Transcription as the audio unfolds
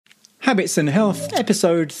Habits and Health,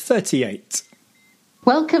 episode 38.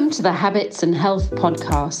 Welcome to the Habits and Health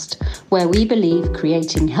podcast, where we believe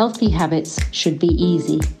creating healthy habits should be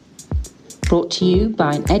easy. Brought to you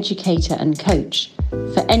by an educator and coach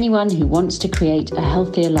for anyone who wants to create a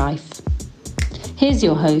healthier life. Here's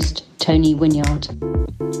your host, Tony Wynyard.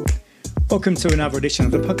 Welcome to another edition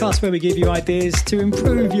of the podcast where we give you ideas to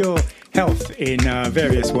improve your health in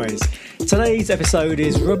various ways. Today's episode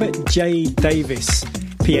is Robert J. Davis,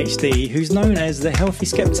 PhD, who's known as the Healthy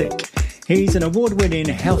Skeptic. He's an award-winning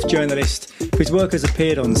health journalist whose work has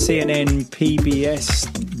appeared on CNN, PBS,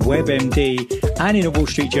 WebMD, and in a Wall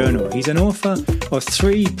Street Journal. He's an author of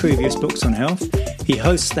 3 previous books on health. He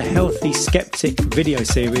hosts the Healthy Skeptic video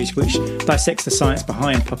series, which dissects the science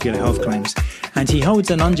behind popular health claims. And he holds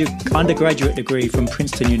an undergraduate degree from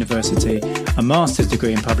Princeton University, a master's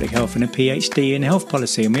degree in public health, and a PhD in health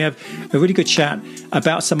policy. And we have a really good chat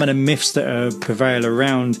about some of the myths that prevail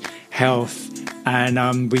around health.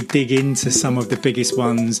 And we dig into some of the biggest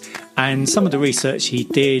ones and some of the research he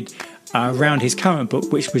did around his current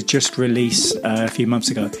book, which was just released a few months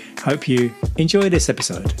ago. Hope you enjoy this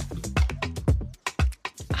episode.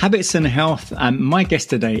 Habits and Health. My guest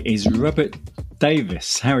today is Robert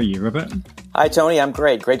Davis. How are you, Robert? Hi, Tony. I'm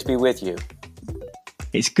great. Great to be with you.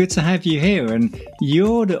 It's good to have you here. And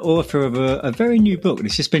you're the author of a very new book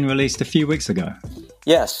that's just been released a few weeks ago.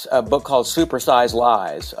 Yes, a book called Supersize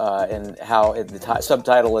Lies, and the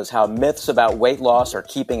subtitle is How Myths About Weight Loss Are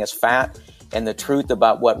Keeping Us Fat and the Truth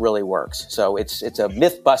About What Really Works. So it's a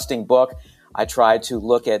myth-busting book. I try to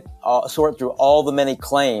sort through all the many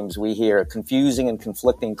claims we hear, confusing and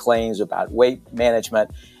conflicting claims about weight management,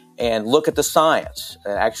 and look at the science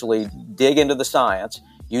and actually dig into the science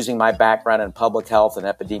using my background in public health and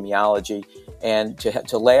epidemiology, and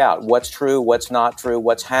to lay out what's true, what's not true,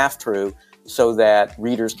 what's half true, so that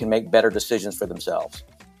readers can make better decisions for themselves.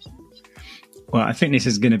 Well, I think this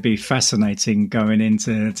is going to be fascinating going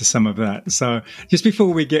into some of that. So just before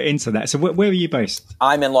we get into that, so where are you based?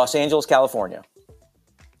 I'm in Los Angeles, California.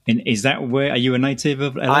 And is that where, are you a native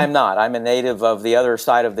of LA? I'm not. I'm a native of the other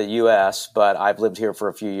side of the U.S., but I've lived here for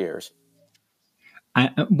a few years.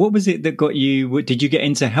 What was it that got you, did you get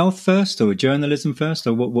into health first or journalism first,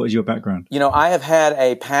 or what was your background? You know, I have had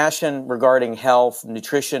a passion regarding health,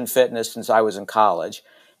 nutrition, fitness since I was in college.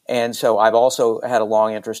 And so I've also had a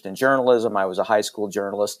long interest in journalism. I was a high school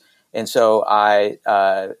journalist. And so I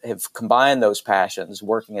have combined those passions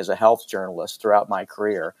working as a health journalist throughout my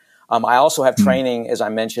career. I also have training, as I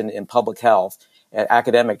mentioned, in public health,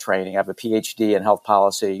 academic training. I have a PhD in health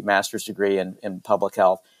policy, master's degree in public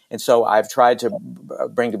health. And so I've tried to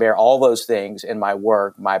bring to bear all those things in my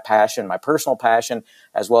work, my passion, my personal passion,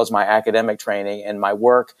 as well as my academic training and my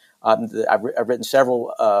work. I've written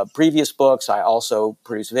several previous books. I also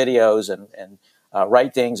produce videos and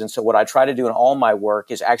write things. And so what I try to do in all my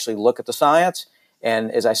work is actually look at the science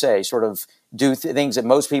and, as I say, sort of do things that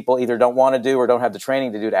most people either don't want to do or don't have the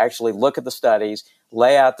training to do, to actually look at the studies,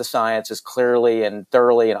 lay out the science as clearly and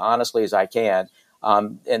thoroughly and honestly as I can.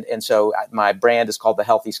 And so my brand is called the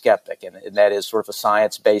Healthy Skeptic, and that is sort of a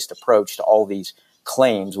science-based approach to all these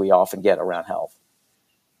claims we often get around health.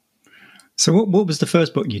 So what was the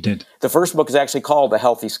first book you did? The first book is actually called The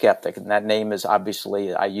Healthy Skeptic, and that name is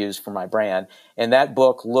obviously I used for my brand. And that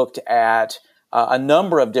book looked at a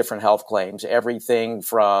number of different health claims, everything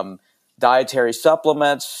from dietary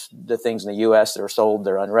supplements, the things in the U.S. that are sold,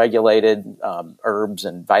 they're unregulated, herbs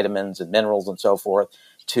and vitamins and minerals and so forth,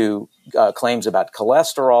 to claims about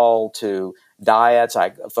cholesterol, to diets.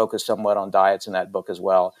 I focus somewhat on diets in that book as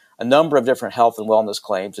well. A number of different health and wellness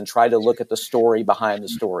claims, and try to look at the story behind the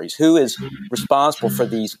stories. Who is responsible for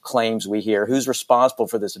these claims we hear? Who's responsible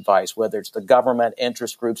for this advice, whether it's the government,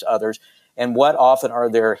 interest groups, others, and what often are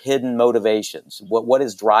their hidden motivations? What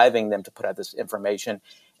is driving them to put out this information,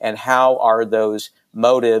 and how are those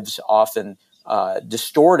motives often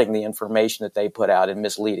distorting the information that they put out and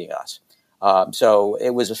misleading us? So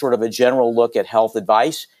it was a sort of a general look at health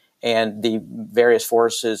advice and the various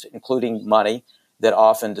forces, including money, that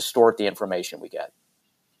often distort the information we get.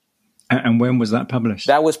 And when was that published?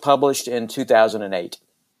 That was published in 2008.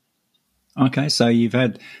 Okay, so you've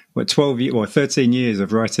had 13 years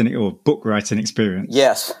of writing or book writing experience.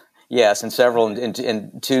 Yes, and several,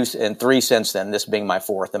 and 2 and 3 since then. This being my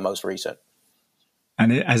 4th and most recent.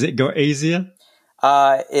 And has it got easier?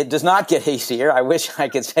 It does not get easier. I wish I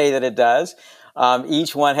could say that it does.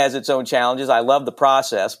 Each one has its own challenges. I love the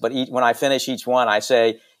process, but when I finish each one, I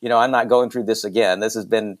say, I'm not going through this again. This has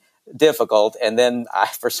been difficult. And then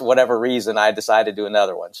for whatever reason, I decided to do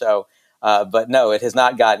another one. So, but no, it has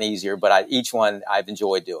not gotten easier, but each one I've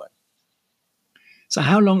enjoyed doing. So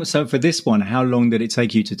how long? So for this one, how long did it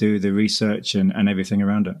take you to do the research and everything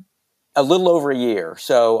around it? A little over a year.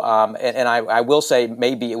 So, and I will say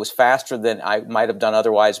maybe it was faster than I might have done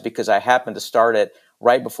otherwise because I happened to start it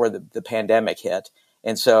right before the pandemic hit.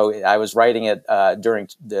 And so I was writing it during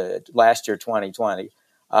the last year, 2020.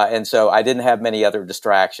 And so I didn't have many other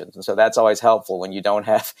distractions. And so that's always helpful when you don't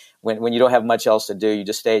have, when you don't have much else to do, you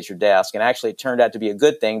just stay at your desk. And actually it turned out to be a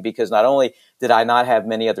good thing because not only did I not have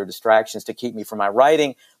many other distractions to keep me from my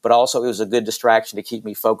writing, but also it was a good distraction to keep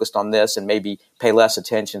me focused on this and maybe pay less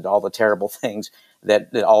attention to all the terrible things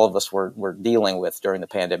that all of us were dealing with during the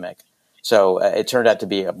pandemic. So it turned out to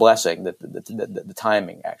be a blessing, the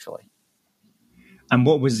timing actually. And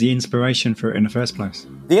what was the inspiration for it in the first place?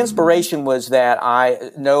 The inspiration was that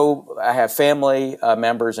I know I have family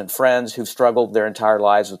members and friends who've struggled their entire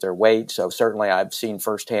lives with their weight. So certainly I've seen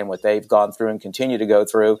firsthand what they've gone through and continue to go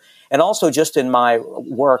through. And also just in my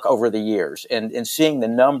work over the years and seeing the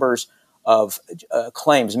numbers of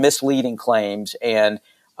claims, misleading claims and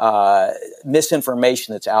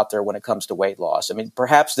misinformation that's out there when it comes to weight loss. I mean,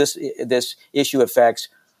 perhaps this issue affects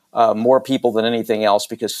more people than anything else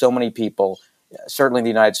because so many people, certainly in the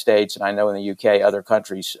United States, and I know in the UK, other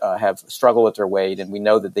countries have struggled with their weight, and we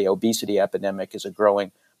know that the obesity epidemic is a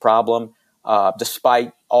growing problem,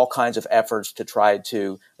 despite all kinds of efforts to try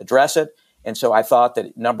to address it. And so I thought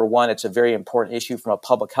that, number one, it's a very important issue from a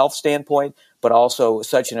public health standpoint, but also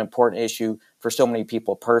such an important issue for so many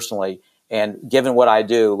people personally. And given what I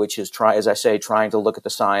do, which is trying to look at the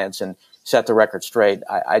science and set the record straight,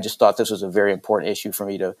 I just thought this was a very important issue for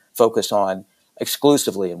me to focus on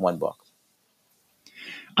exclusively in one book.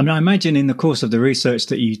 I mean, I imagine in the course of the research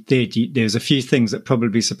that you did, there's a few things that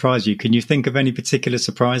probably surprised you. Can you think of any particular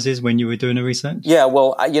surprises when you were doing the research? Yeah,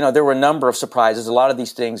 well, there were a number of surprises. A lot of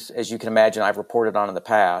these things, as you can imagine, I've reported on in the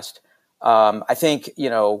past. I think,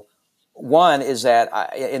 one is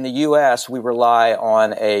that in the U.S., we rely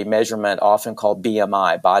on a measurement often called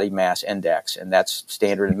BMI, body mass index, and that's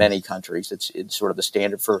standard in many countries. It's sort of the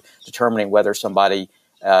standard for determining whether somebody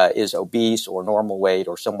is obese or normal weight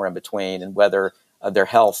or somewhere in between, and whether their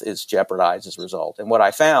health is jeopardized as a result. And what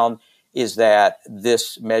I found is that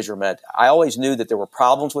this measurement, I always knew that there were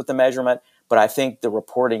problems with the measurement, but I think the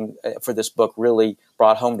reporting for this book really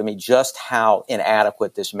brought home to me just how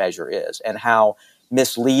inadequate this measure is and how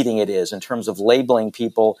misleading it is in terms of labeling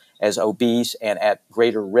people as obese and at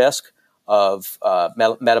greater risk of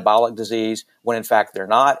metabolic disease when in fact they're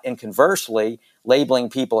not. And conversely,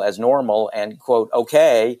 labeling people as normal and, quote,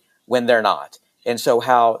 okay, when they're not. And so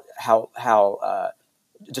how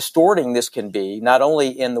distorting this can be, not only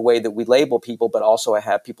in the way that we label people, but also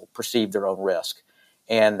have people perceive their own risk.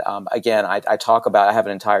 And again, I have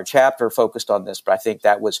an entire chapter focused on this, but I think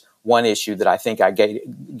that was one issue that I think I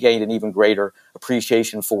gained an even greater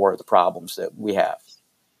appreciation for the problems that we have.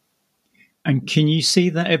 And can you see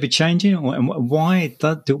that ever changing? And why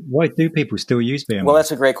do people still use BMI? Well,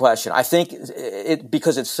 that's a great question. I think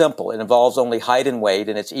because it's simple. It involves only height and weight,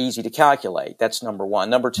 and it's easy to calculate. That's number one.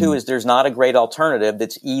 Number two is there's not a great alternative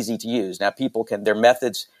that's easy to use. Now, there are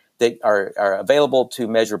methods that are available to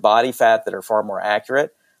measure body fat that are far more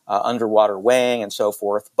accurate, underwater weighing and so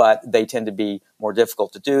forth, but they tend to be more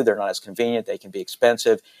difficult to do. They're not as convenient. They can be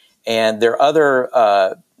expensive. And there are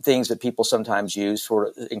other things that people sometimes use,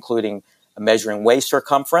 including measuring waist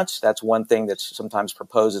circumference. That's one thing that's sometimes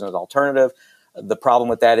proposed as an alternative. The problem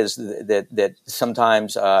with that is that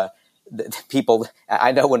sometimes people,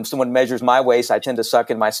 I know when someone measures my waist, I tend to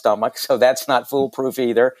suck in my stomach. So that's not foolproof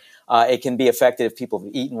either. It can be effective if people have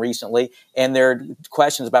eaten recently. And there are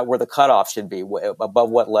questions about where the cutoff should be, above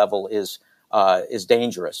what level is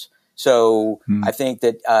dangerous. So I think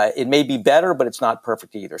that it may be better, but it's not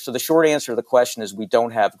perfect either. So the short answer to the question is we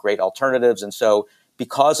don't have great alternatives. And so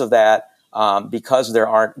because of that, because there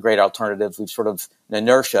aren't great alternatives, we've sort of,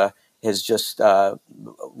 inertia has just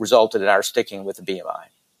resulted in our sticking with the BMI.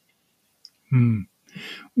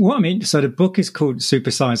 Well, I mean, so the book is called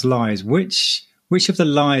Supersized Lies. Which of the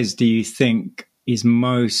lies do you think is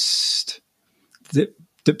most,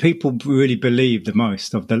 that people really believe the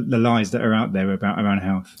most of the lies that are out there around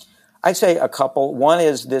health? I'd say a couple. One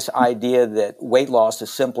is this idea that weight loss is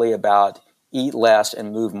simply about eat less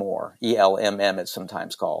and move more, ELMM it's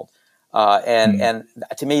sometimes called. And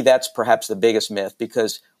to me, that's perhaps the biggest myth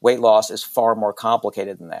because weight loss is far more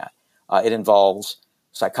complicated than that. It involves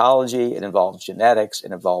psychology, it involves genetics,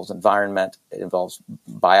 it involves environment, it involves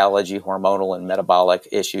biology, hormonal and metabolic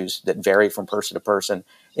issues that vary from person to person,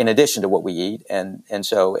 in addition to what we eat and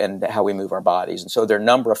how we move our bodies. And so there are a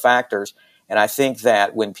number of factors. And I think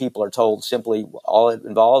that when people are told simply all it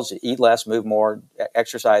involves, eat less, move more,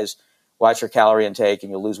 exercise, watch your calorie intake,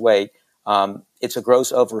 and you'll lose weight, It's a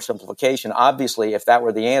gross oversimplification. Obviously, if that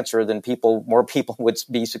were the answer, then more people would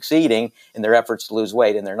be succeeding in their efforts to lose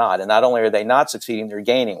weight, and they're not. And not only are they not succeeding, they're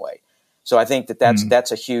gaining weight. So I think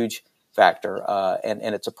that's a huge factor,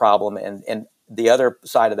 and it's a problem. And the other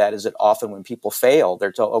side of that is that often when people fail,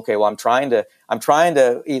 they're told, okay, well, I'm trying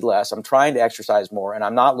to eat less, I'm trying to exercise more, and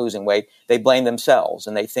I'm not losing weight. They blame themselves,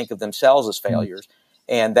 and they think of themselves as failures.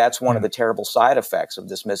 And that's one of the terrible side effects of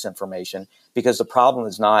this misinformation, because the problem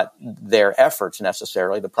is not their efforts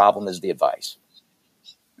necessarily. The problem is the advice.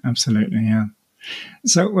 Absolutely, yeah.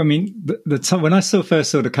 So, I mean, when I first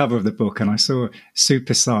saw the cover of the book and I saw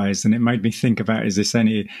supersized, and it made me think about, is this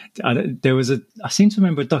any? I seem to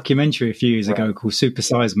remember a documentary a few years ago called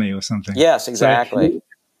 "Supersize Me" or something. Yes, exactly. So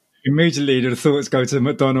immediately the thoughts go to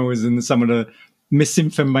McDonald's and some of the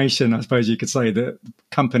misinformation, I suppose you could say, that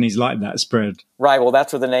companies like that spread. Right. Well,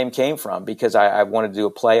 that's where the name came from, because I wanted to do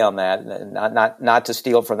a play on that, and not to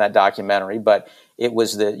steal from that documentary, but it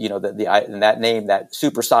was that name, that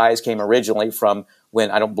supersize, came originally from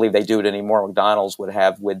when, I don't believe they do it anymore, McDonald's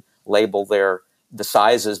would label the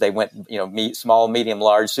sizes. They went, small, medium,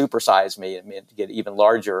 large, supersize me, to get even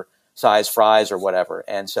larger size fries or whatever.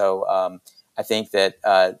 And so I think that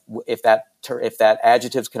if that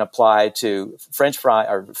adjectives can apply to French fry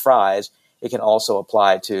or fries, it can also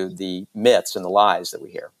apply to the myths and the lies that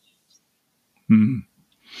we hear.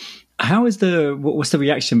 What's the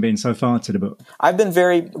reaction been so far to the book? I've been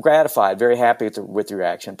very gratified, very happy with the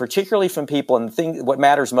reaction, particularly from people. And what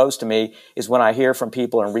matters most to me is when I hear from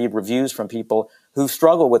people and read reviews from people who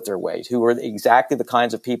struggle with their weight, who are exactly the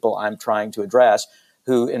kinds of people I'm trying to address,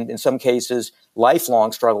 who in some cases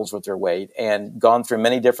lifelong struggles with their weight and gone through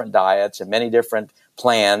many different diets and many different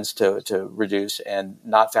plans to reduce and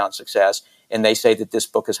not found success. And they say that this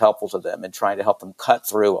book is helpful to them and trying to help them cut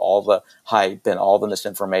through all the hype and all the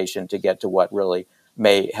misinformation to get to what really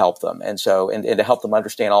may help them. And so, and to help them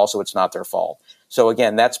understand also it's not their fault. So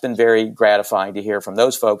again, that's been very gratifying to hear from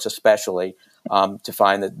those folks, especially to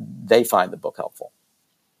find that they find the book helpful.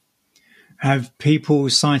 Have people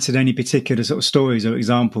cited any particular sort of stories or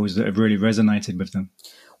examples that have really resonated with them?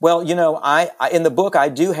 Well, I in the book, I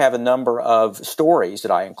do have a number of stories that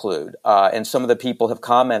I include. And some of the people have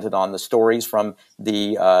commented on the stories from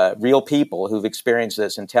the real people who've experienced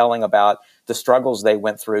this and telling about the struggles they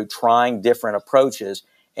went through, trying different approaches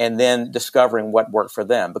and then discovering what worked for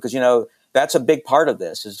them. Because, that's a big part of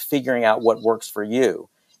this, is figuring out what works for you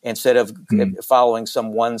instead of following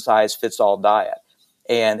some one-size-fits-all diet.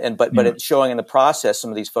 But it's showing in the process some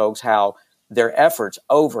of these folks how their efforts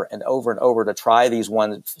over and over and over to try these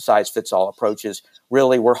one-size-fits-all approaches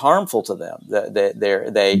really were harmful to them.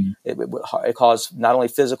 It caused not only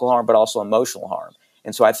physical harm but also emotional harm.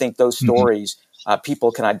 And so I think those stories,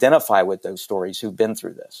 people can identify with those stories who've been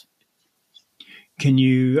through this. Can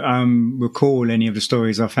you recall any of the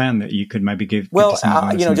stories I found that you could maybe give? Well,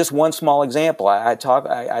 just one small example. I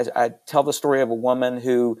tell the story of a woman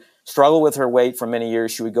who struggled with her weight for many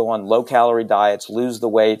years. She would go on low-calorie diets, lose the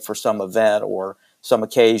weight for some event or some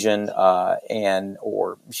occasion,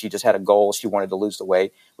 or she just had a goal. She wanted to lose the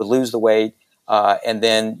weight, would lose the weight, and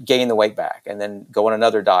then gain the weight back, and then go on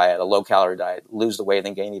another diet, a low-calorie diet, lose the weight, and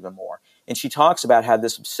then gain even more. And she talks about how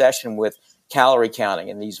this obsession with calorie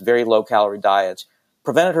counting and these very low-calorie diets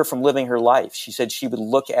prevented her from living her life. She said she would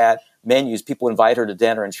look at menus. People invite her to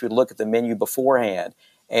dinner, and she would look at the menu beforehand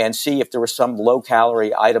and see if there was some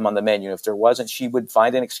low-calorie item on the menu. If there wasn't, she would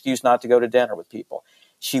find an excuse not to go to dinner with people.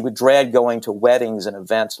 She would dread going to weddings and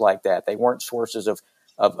events like that. They weren't sources of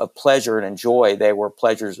pleasure and joy. They were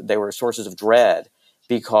sources of dread,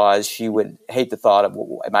 because she would hate the thought of,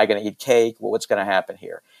 well, am I going to eat cake? Well, what's going to happen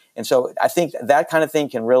here? And so I think that kind of thing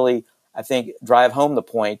can really, drive home the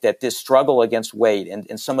point that this struggle against weight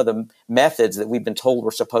and some of the methods that we've been told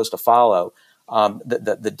we're supposed to follow,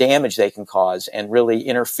 the damage they can cause and really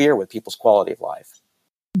interfere with people's quality of life.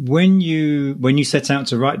 When you set out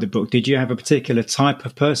to write the book, did you have a particular type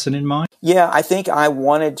of person in mind? Yeah, I think I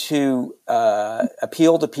wanted to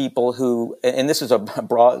appeal to people who, and this is a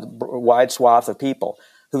wide swath of people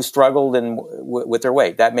who struggled with their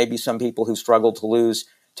weight. That may be some people who struggled to lose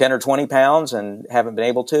 10 or 20 pounds and haven't been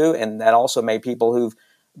able to, and that also may be people who've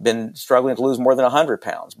been struggling to lose more than 100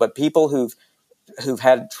 pounds. But people who've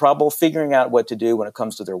had trouble figuring out what to do when it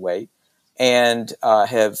comes to their weight, and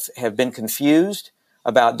have been confused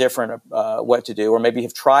about different what to do, or maybe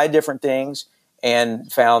have tried different things and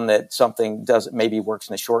found that something maybe works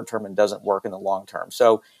in the short term and doesn't work in the long term.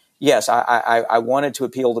 So yes, I wanted to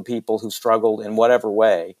appeal to people who struggled in whatever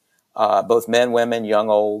way, both men, women, young,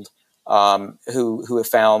 old, who have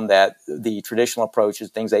found that the traditional approaches,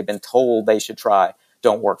 things they've been told they should try,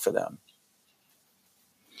 don't work for them.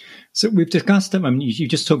 So we've discussed them. I mean, you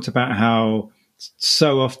just talked about how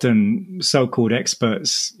so often so-called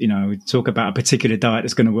experts, talk about a particular diet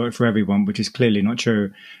that's going to work for everyone, which is clearly not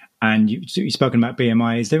true. And you've spoken about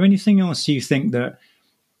BMI. Is there anything else you think that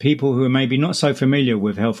people who are maybe not so familiar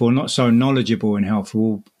with health or not so knowledgeable in health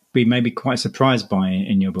will be maybe quite surprised by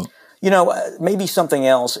in your book? Maybe something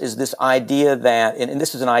else is this idea that, and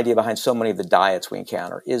this is an idea behind so many of the diets we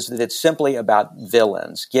encounter, is that it's simply about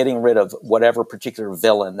villains, getting rid of whatever particular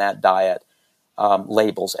villain that diet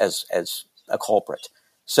labels as a culprit.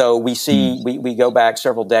 So we see, we go back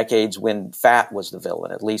several decades when fat was the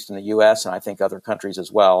villain, at least in the U.S. and I think other countries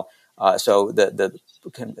as well. So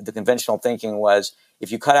the conventional thinking was,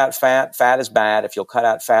 if you cut out fat, fat is bad. If you'll cut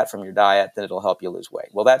out fat from your diet, then it'll help you lose weight.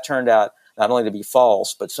 Well, that turned out not only to be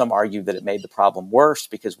false, but some argue that it made the problem worse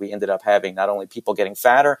because we ended up having not only people getting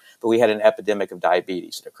fatter, but we had an epidemic of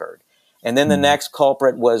diabetes that occurred. And then the next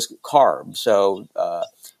culprit was carbs. So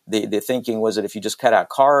the thinking was that if you just cut out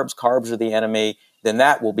carbs are the enemy, then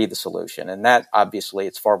that will be the solution. And that, obviously,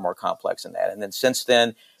 it's far more complex than that. And then since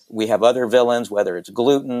then, we have other villains, whether it's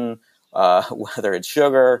gluten, whether it's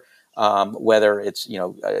sugar, whether it's,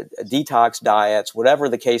 detox diets, whatever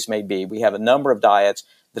the case may be. We have a number of diets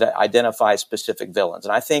that identify specific villains.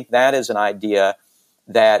 And I think that is an idea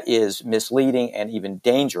that is misleading and even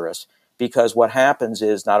dangerous, because what happens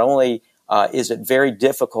is not only is it very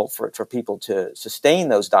difficult for people to sustain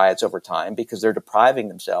those diets over time because they're depriving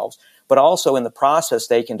themselves, but also in the process,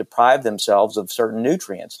 they can deprive themselves of certain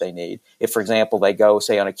nutrients they need. If, for example, they go,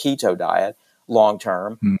 say, on a keto diet long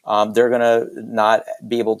term, they're going to not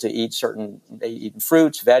be able to eat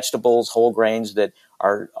fruits, vegetables, whole grains that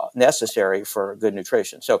are necessary for good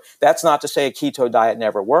nutrition. So that's not to say a keto diet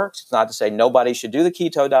never works. It's not to say nobody should do the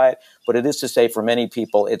keto diet, but it is to say for many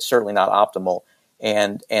people, it's certainly not optimal.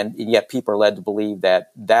 And yet people are led to believe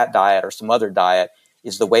that diet or some other diet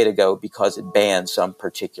is the way to go because it bans some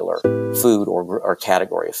particular food or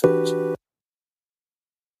category of foods.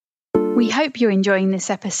 We hope you're enjoying this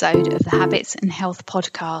episode of the Habits and Health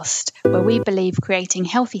podcast, where we believe creating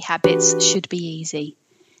healthy habits should be easy.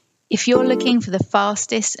 If you're looking for the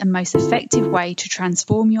fastest and most effective way to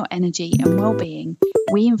transform your energy and well-being,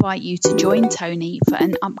 we invite you to join Tony for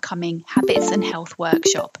an upcoming Habits and Health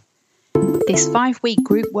workshop. This 5-week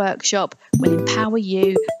group workshop will empower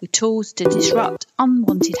you with tools to disrupt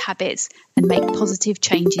unwanted habits and make positive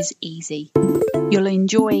changes easy. You'll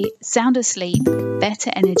enjoy sounder sleep,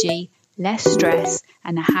 better energy, less stress,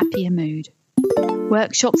 and a happier mood.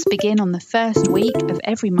 Workshops begin on the first week of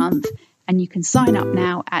every month, and you can sign up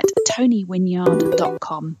now at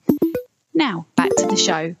tonywynyard.com. Now, back to the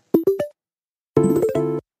show.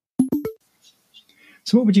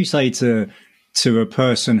 So what would you say to a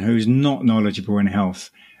person who's not knowledgeable in health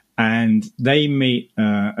and they meet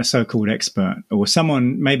a so-called expert or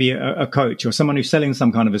someone, maybe a coach or someone who's selling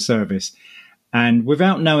some kind of a service, and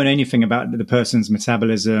without knowing anything about the person's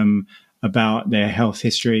metabolism, about their health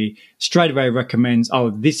history, straight away recommends,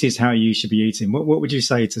 this is how you should be eating? What would you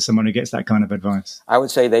say to someone who gets that kind of advice? I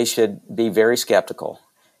would say they should be very skeptical.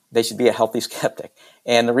 They should be a healthy skeptic.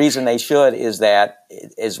 And the reason they should is that,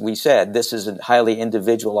 as we said, this is a highly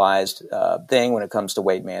individualized thing when it comes to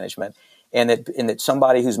weight management. And that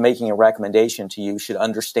somebody who's making a recommendation to you should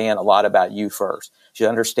understand a lot about you first, should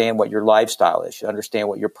understand what your lifestyle is, should understand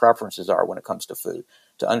what your preferences are when it comes to food,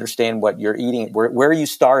 to understand what you're eating. Where are you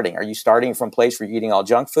starting? Are you starting from a place where you're eating all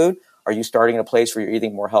junk food? Are you starting in a place where you're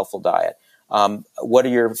eating a more healthful diet? What are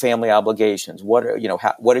your family obligations? What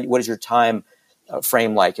is your time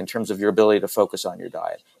frame like in terms of your ability to focus on your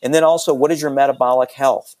diet? And then also, what is your metabolic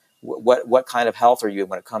health? What kind of health are you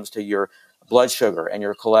when it comes to your blood sugar and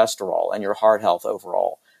your cholesterol and your heart health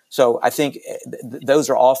overall? So I think those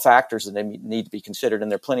are all factors that need to be considered,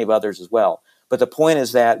 and there are plenty of others as well. But the point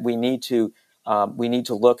is that we need to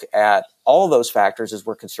look at all of those factors as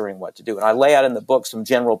we're considering what to do. And I lay out in the book some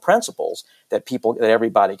general principles that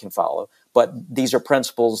everybody can follow. But these are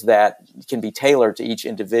principles that can be tailored to each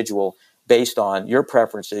individual based on your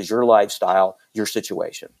preferences, your lifestyle, your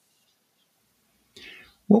situation.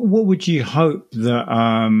 What would you hope that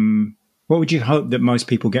most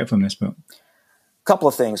people get from this book? A couple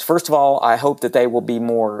of things. First of all, I hope that they will be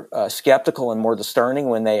more skeptical and more discerning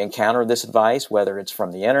when they encounter this advice, whether it's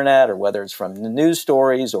from the internet or whether it's from the news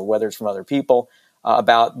stories or whether it's from other people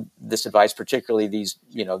about this advice, particularly these,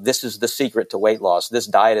 this is the secret to weight loss. This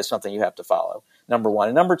diet is something you have to follow, number one.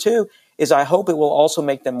 And number two is I hope it will also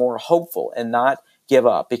make them more hopeful and not give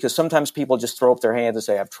up, because sometimes people just throw up their hands and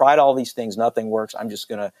say, I've tried all these things, nothing works. I'm just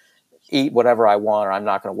going to eat whatever I want, or I'm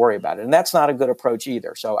not going to worry about it. And that's not a good approach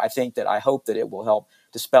either. So I hope that it will help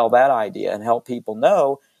dispel that idea and help people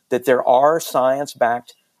know that there are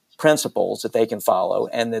science-backed principles that they can follow,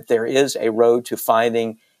 and that there is a road to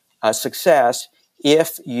finding success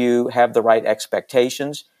if you have the right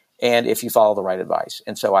expectations and if you follow the right advice.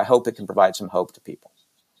 And so I hope it can provide some hope to people.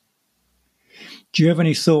 Do you have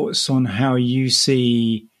any thoughts on how you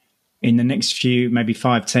see in the next few, maybe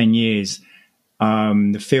 5-10 years,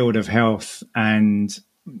 the field of health and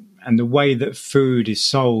the way that food is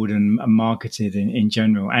sold and marketed in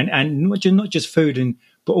general, and not just food,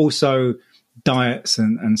 but also diets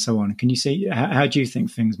and so on? Can you see, how do you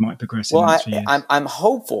think things might progress in the next few years? I'm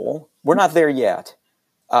hopeful. We're not there yet.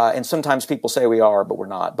 And sometimes people say we are, but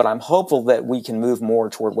we're not. But I'm hopeful that we can move more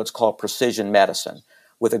toward what's called precision medicine,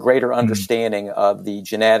 with a greater understanding of the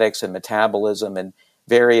genetics and metabolism and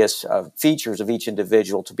various features of each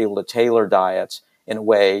individual to be able to tailor diets in a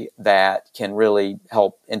way that can really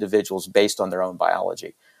help individuals based on their own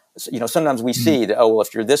biology. So, sometimes we see that,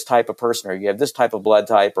 if you're this type of person, or you have this type of blood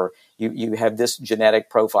type, or you have this genetic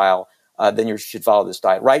profile, then you should follow this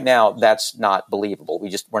diet. Right now, that's not believable.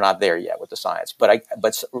 We're not there yet with the science.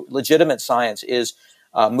 But legitimate science is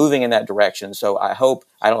moving in that direction. So I hope,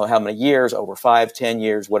 I don't know how many years, over 5, 10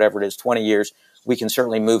 years, whatever it is, 20 years, we can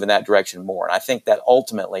certainly move in that direction more. And I think that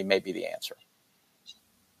ultimately may be the answer.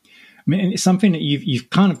 I mean, it's something that you've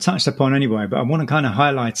kind of touched upon anyway, but I want to kind of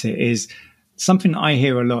highlight it. Is something that I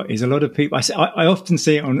hear a lot is a lot of people, I often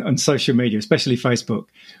see it on social media, especially Facebook,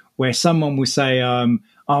 where someone will say,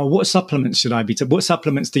 what supplements should I be taking? What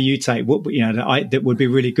supplements do you take? That would be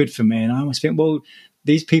really good for me. And I always think, well,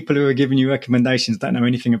 these people who are giving you recommendations don't know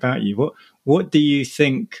anything about you. What do you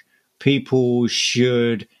think people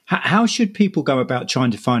should, how should people go about trying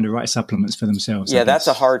to find the right supplements for themselves? Yeah, that's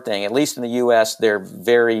a hard thing. At least in the U.S., they're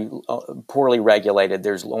very poorly regulated.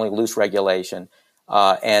 There's only loose regulation.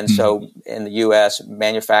 So in the U.S.,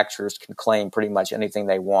 manufacturers can claim pretty much anything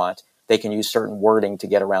they want. They can use certain wording to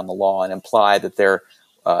get around the law and imply that their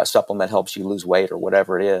supplement helps you lose weight or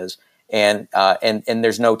whatever it is. And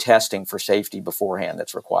there's no testing for safety beforehand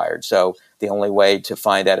that's required. So the only way to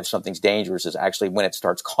find out if something's dangerous is actually when it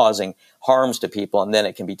starts causing harms to people, and then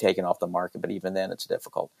it can be taken off the market. But even then, it's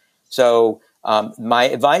difficult. So my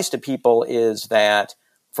advice to people is that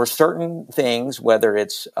for certain things, whether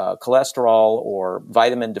it's cholesterol or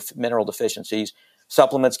mineral deficiencies,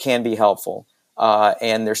 supplements can be helpful.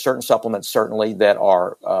 And there's certain supplements certainly that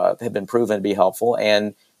have been proven to be helpful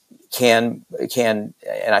and can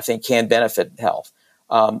benefit health.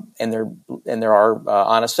 And there are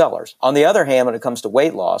honest sellers. On the other hand, when it comes to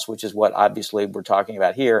weight loss, which is what obviously we're talking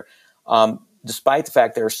about here, despite the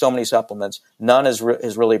fact there are so many supplements, none is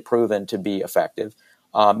really proven to be effective.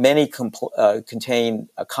 Many contain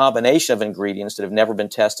a combination of ingredients that have never been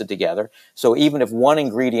tested together. So even if one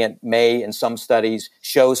ingredient may, in some studies,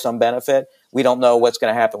 show some benefit, we don't know what's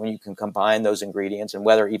going to happen when you can combine those ingredients and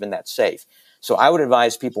whether even that's safe. So I would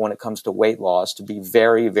advise people when it comes to weight loss to be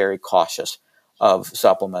very, very cautious of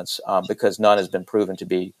supplements because none has been proven to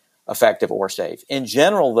be effective or safe. In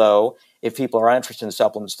general, though, if people are interested in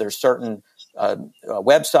supplements, there's certain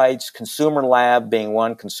websites, Consumer Lab being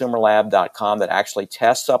one, consumerlab.com, that actually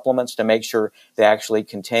test supplements to make sure they actually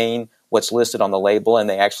contain what's listed on the label and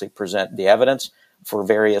they actually present the evidence for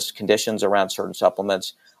various conditions around certain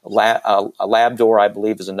supplements. Labdoor, I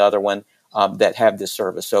believe, is another one that have this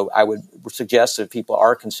service. So I would suggest that if people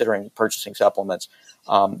are considering purchasing supplements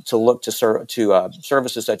to look to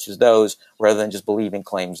services such as those rather than just believing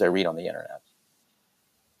claims they read on the internet.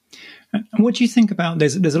 And what do you think about,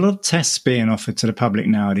 there's a lot of tests being offered to the public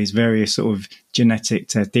now, these various sort of genetic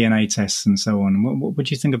tests, DNA tests and so on. What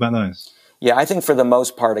do you think about those? Yeah, I think for the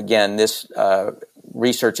most part, again, this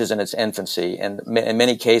research is in its infancy. And in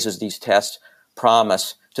many cases, these tests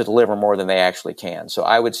promise to deliver more than they actually can. So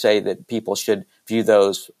I would say that people should view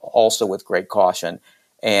those also with great caution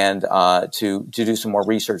and to do some more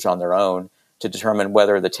research on their own to determine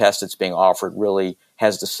whether the test that's being offered really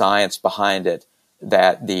has the science behind it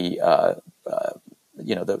that the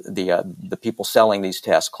people selling these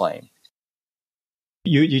tests claim.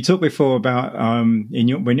 You talked before about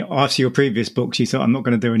after your previous books, you thought, I'm not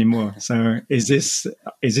going to do any more. So is this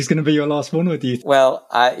going to be your last one, or do you? Well,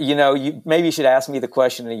 you maybe should ask me the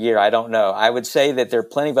question in a year. I don't know. I would say that there are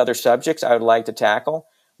plenty of other subjects I would like to tackle.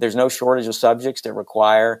 There's no shortage of subjects that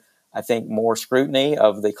require, I think, more scrutiny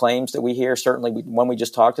of the claims that we hear. Certainly, when we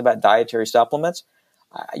just talked about dietary supplements,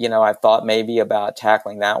 I thought maybe about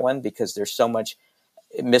tackling that one because there's so much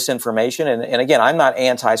misinformation. And again, I'm not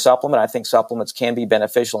anti-supplement. I think supplements can be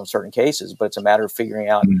beneficial in certain cases, but it's a matter of figuring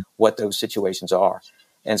out what those situations are.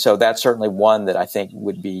 And so that's certainly one that I think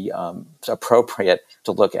would be appropriate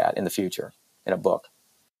to look at in the future in a book.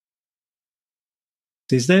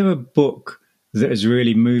 Is there a book that has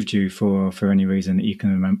really moved you for any reason that you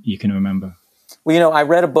can remember? Well, I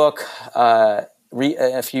read a book a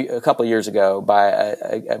couple of years ago by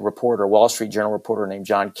a reporter, Wall Street Journal reporter named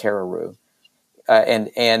John Carreyrou.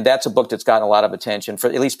 And that's a book that's gotten a lot of attention. For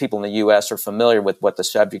at least people in the U.S. are familiar with what the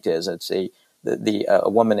subject is. It's a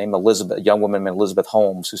woman named Elizabeth, a young woman named Elizabeth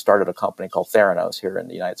Holmes, who started a company called Theranos here in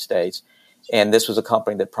the United States. And this was a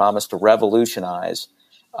company that promised to revolutionize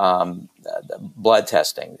blood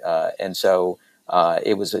testing. And so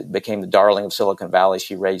it became the darling of Silicon Valley.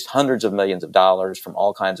 She raised hundreds of millions of dollars from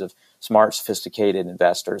all kinds of smart, sophisticated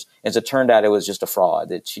investors. As it turned out, it was just a fraud.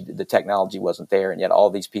 The technology wasn't there, and yet all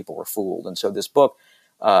these people were fooled. And so this book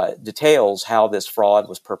details how this fraud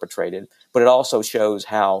was perpetrated, but it also shows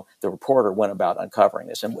how the reporter went about uncovering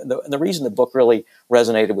this. And the reason the book really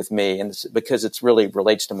resonated with me, and it's because it really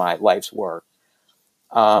relates to my life's work.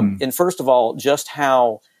 And first of all, just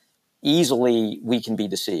how easily we can be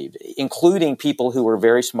deceived, including people who are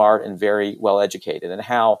very smart and very well educated, and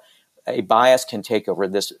how a bias can take over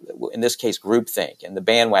this, in this case, groupthink and the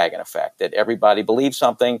bandwagon effect, that everybody believes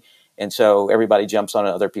something, and so everybody jumps on it,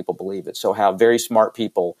 other people believe it. So how very smart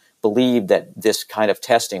people believed that this kind of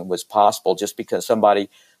testing was possible just because somebody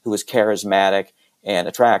who was charismatic and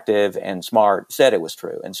attractive and smart said it was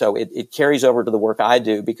true. And so it carries over to the work I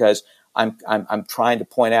do, because I'm trying to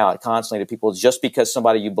point out constantly to people, just because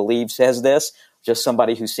somebody you believe says this, just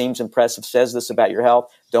somebody who seems impressive says this about your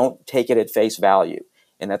health, don't take it at face value.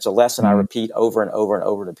 And that's a lesson I repeat over and over and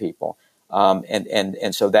over to people.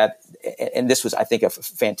 And so this was, I think, a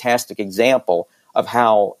fantastic example of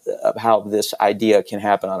how this idea can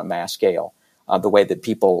happen on a mass scale, the way that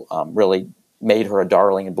people really made her a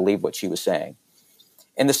darling and believed what she was saying.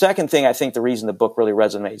 And the second thing, I think the reason the book really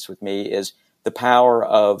resonates with me is the power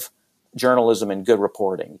of journalism and good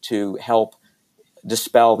reporting to help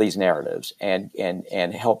dispel these narratives and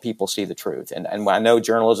help people see the truth. And I know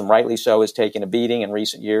journalism, rightly so, has taken a beating in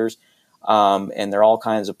recent years. And there are all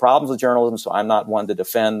kinds of problems with journalism. So I'm not one to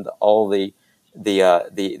defend all the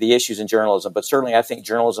issues in journalism, but certainly I think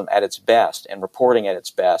journalism at its best and reporting at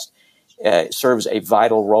its best serves a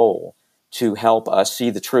vital role to help us see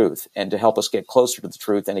the truth and to help us get closer to the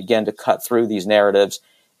truth. And again, to cut through these narratives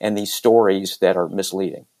and these stories that are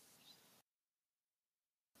misleading.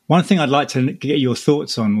 One thing I'd like to get your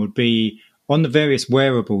thoughts on would be on the various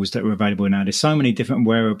wearables that are available now. There's so many different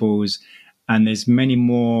wearables, and there's many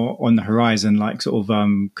more on the horizon, like sort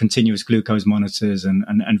of continuous glucose monitors and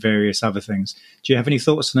various other things. Do you have any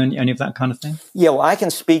thoughts on any of that kind of thing? Yeah, well, I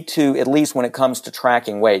can speak to, at least when it comes to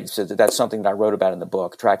tracking weight. So that's something that I wrote about in the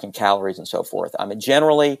book, tracking calories and so forth. I mean,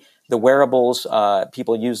 generally, the wearables,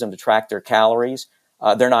 people use them to track their calories.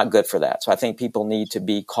 They're not good for that. So I think people need to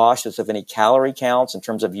be cautious of any calorie counts in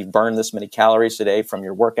terms of you've burned this many calories today from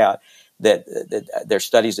your workout, that there's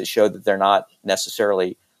studies that show that they're not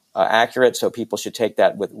necessarily accurate. So people should take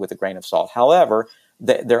that with a grain of salt. However,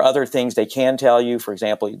 there are other things they can tell you. For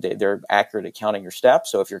example, they're accurate at counting your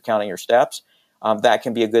steps. So if you're counting your steps, that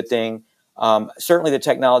can be a good thing. Certainly the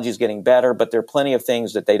technology is getting better, but there are plenty of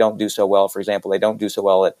things that they don't do so well. For example, they don't do so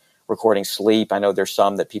well at recording sleep. I know there's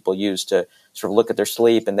some that people use to sort of look at their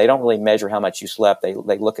sleep, and they don't really measure how much you slept. They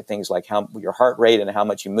look at things like your heart rate and how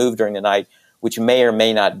much you move during the night, which may or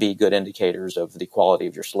may not be good indicators of the quality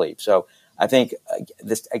of your sleep. So I think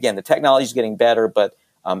the technology is getting better, but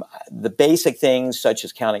the basic things such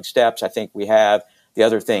as counting steps, I think we have. The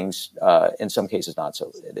other things, in some cases, not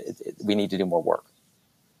so. We need to do more work.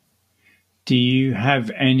 Do you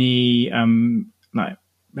have any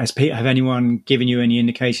have anyone given you any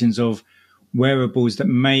indications of wearables that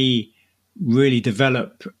may really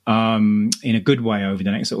develop in a good way over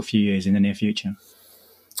the next sort of few years in the near future?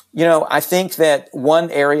 I think that one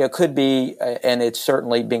area could be, and it's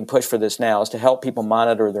certainly being pushed for this now, is to help people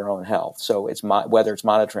monitor their own health. So it's whether it's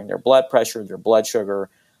monitoring their blood pressure, their blood sugar,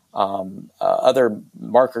 other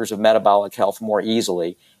markers of metabolic health more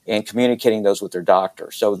easily, and communicating those with their doctor,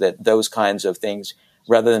 so that those kinds of things,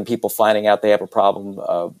 rather than people finding out they have a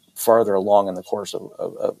problem farther along in the course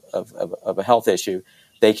of a health issue,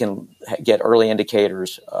 they can get early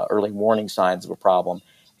indicators, early warning signs of a problem,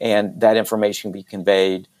 and that information can be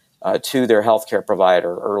conveyed to their healthcare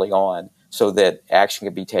provider early on, so that action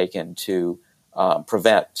can be taken to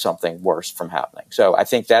prevent something worse from happening. So I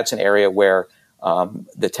think that's an area where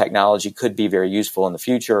the technology could be very useful in the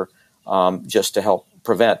future, just to help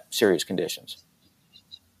prevent serious conditions.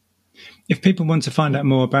 If people want to find out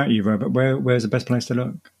more about you, Robert, where's the best place to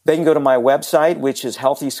look? They can go to my website, which is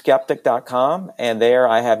healthyskeptic.com, and there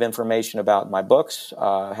I have information about my books,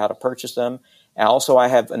 how to purchase them. And also, I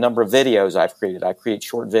have a number of videos I've created. I create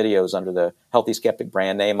short videos under the Healthy Skeptic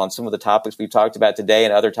brand name on some of the topics we've talked about today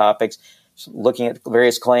and other topics. looking at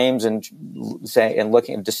various claims and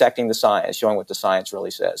looking and dissecting the science, showing what the science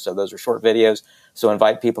really says. So those are short videos. So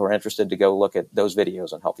invite people who are interested to go look at those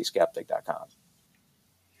videos on healthyskeptic.com.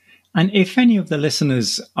 And if any of the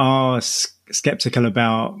listeners are skeptical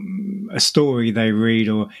about a story they read,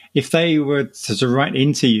 or if they were to write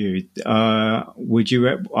into you, are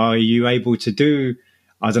you able to do,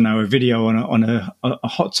 I don't know, a video on a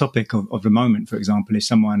hot topic of the moment, for example, if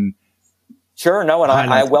someone... Sure, no, and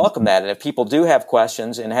I welcome that. And if people do have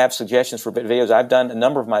questions and have suggestions for videos, I've done a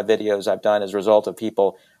number of my videos I've done as a result of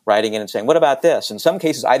people writing in and saying, what about this? In some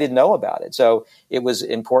cases, I didn't know about it. So it was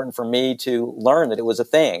important for me to learn that it was a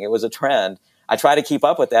thing. It was a trend. I try to keep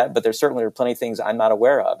up with that, but there certainly are plenty of things I'm not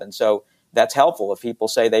aware of. And so that's helpful if people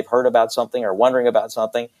say they've heard about something or wondering about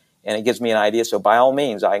something, and it gives me an idea. So by all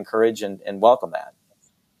means, I encourage and welcome that.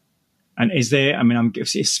 And is there, I mean,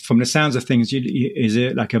 from the sounds of things, is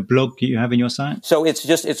it like a blog you have in your site? So it's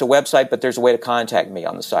a website, but there's a way to contact me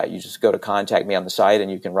on the site. You just go to contact me on the site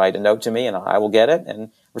and you can write a note to me and I will get it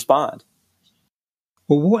and respond.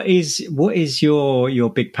 Well, what is your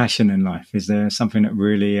big passion in life? Is there something that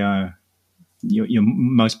really you're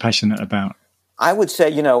most passionate about? I would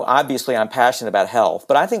say, obviously I'm passionate about health,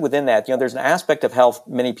 but I think within that, there's an aspect of health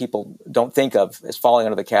many people don't think of as falling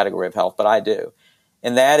under the category of health, but I do.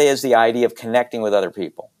 And that is the idea of connecting with other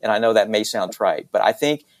people. And I know that may sound trite, but I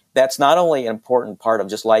think that's not only an important part of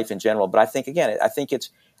just life in general, but I think it's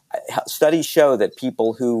studies show that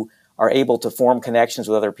people who are able to form connections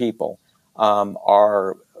with other people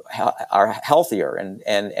are healthier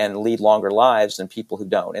and lead longer lives than people who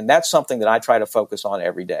don't. And that's something that I try to focus on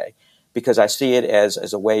every day because I see it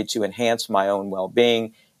as a way to enhance my own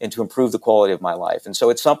well-being and to improve the quality of my life. And so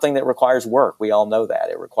it's something that requires work. We all know that.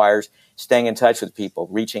 It requires staying in touch with people,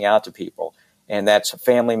 reaching out to people, and that's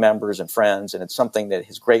family members and friends, and it's something that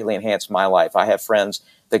has greatly enhanced my life. I have friends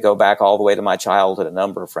that go back all the way to my childhood, a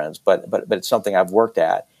number of friends, but it's something I've worked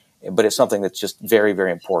at, but it's something that's just very,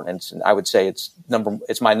 very important. And I would say it's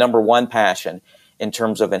my number one passion in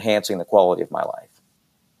terms of enhancing the quality of my life.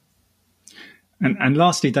 And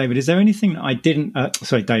lastly, David, is there anything that I didn't,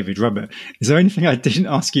 Robert, is there anything I didn't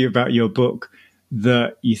ask you about your book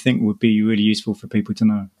that you think would be really useful for people to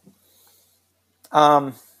know?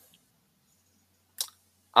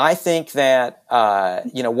 I think that,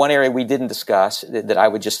 one area we didn't discuss that I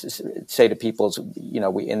would just say to people is,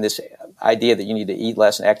 in this idea that you need to eat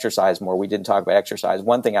less and exercise more, we didn't talk about exercise.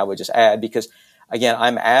 One thing I would just add, because again,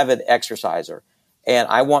 I'm an avid exerciser and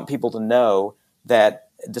I want people to know that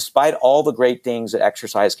despite all the great things that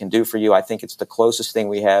exercise can do for you, I think it's the closest thing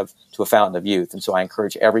we have to a fountain of youth. And so I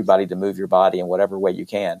encourage everybody to move your body in whatever way you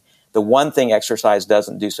can. The one thing exercise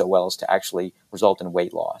doesn't do so well is to actually result in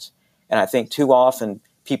weight loss. And I think too often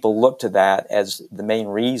people look to that as the main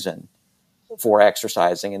reason for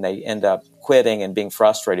exercising, and they end up quitting and being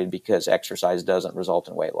frustrated because exercise doesn't result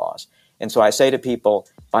in weight loss. And so I say to people,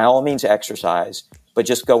 by all means exercise, but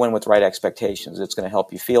just go in with the right expectations. It's going to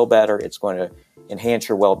help you feel better. It's going to enhance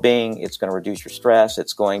your well-being. It's going to reduce your stress.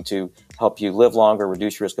 It's going to help you live longer,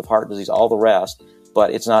 reduce your risk of heart disease, all the rest.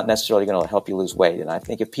 But it's not necessarily going to help you lose weight. And I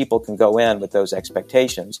think if people can go in with those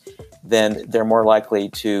expectations, then they're more likely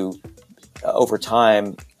to, over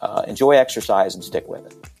time, enjoy exercise and stick with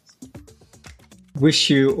it. Wish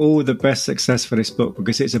you all the best success for this book,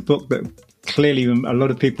 because it's a book that clearly a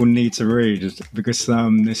lot of people need to read, because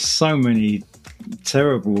there's so many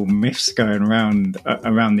terrible myths going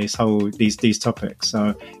around these topics.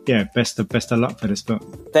 So yeah, best of luck for this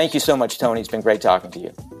book. Thank you so much, Tony. It's been great talking to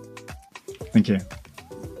you. Thank you.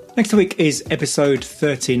 Next week is episode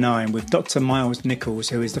 39 with Dr. Miles Nichols,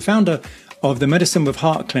 who is the founder of the Medicine with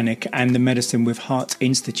Heart Clinic and the Medicine with Heart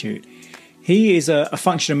Institute. He is a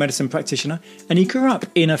functional medicine practitioner, and he grew up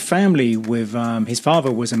in a family with his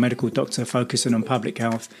father was a medical doctor focusing on public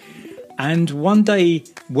health. And one day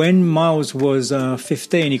when Miles was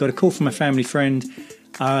 15, he got a call from a family friend,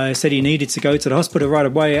 said he needed to go to the hospital right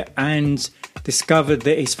away, and discovered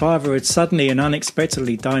that his father had suddenly and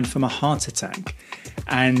unexpectedly died from a heart attack.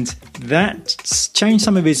 And that changed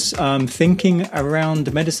some of his thinking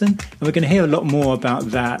around medicine. And we're going to hear a lot more about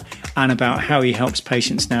that and about how he helps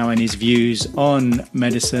patients now and his views on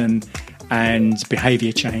medicine and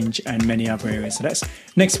behaviour change and many other areas. So that's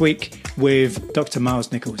next week with Dr.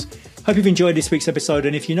 Miles Nichols. Hope you've enjoyed this week's episode.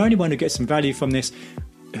 And if you know anyone who gets some value from this,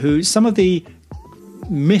 who some of the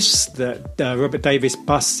myths that Robert Davis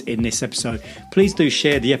busts in this episode, please do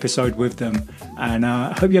share the episode with them. And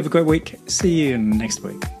I hope you have a great week. See you next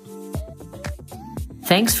week.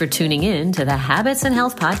 Thanks for tuning in to the Habits and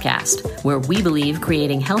Health Podcast, where we believe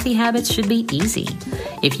creating healthy habits should be easy.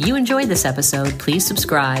 If you enjoyed this episode, please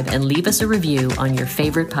subscribe and leave us a review on your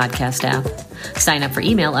favorite podcast app. Sign up for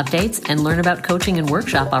email updates and learn about coaching and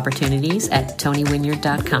workshop opportunities at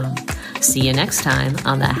tonywinyard.com. See you next time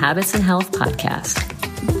on the Habits and Health Podcast.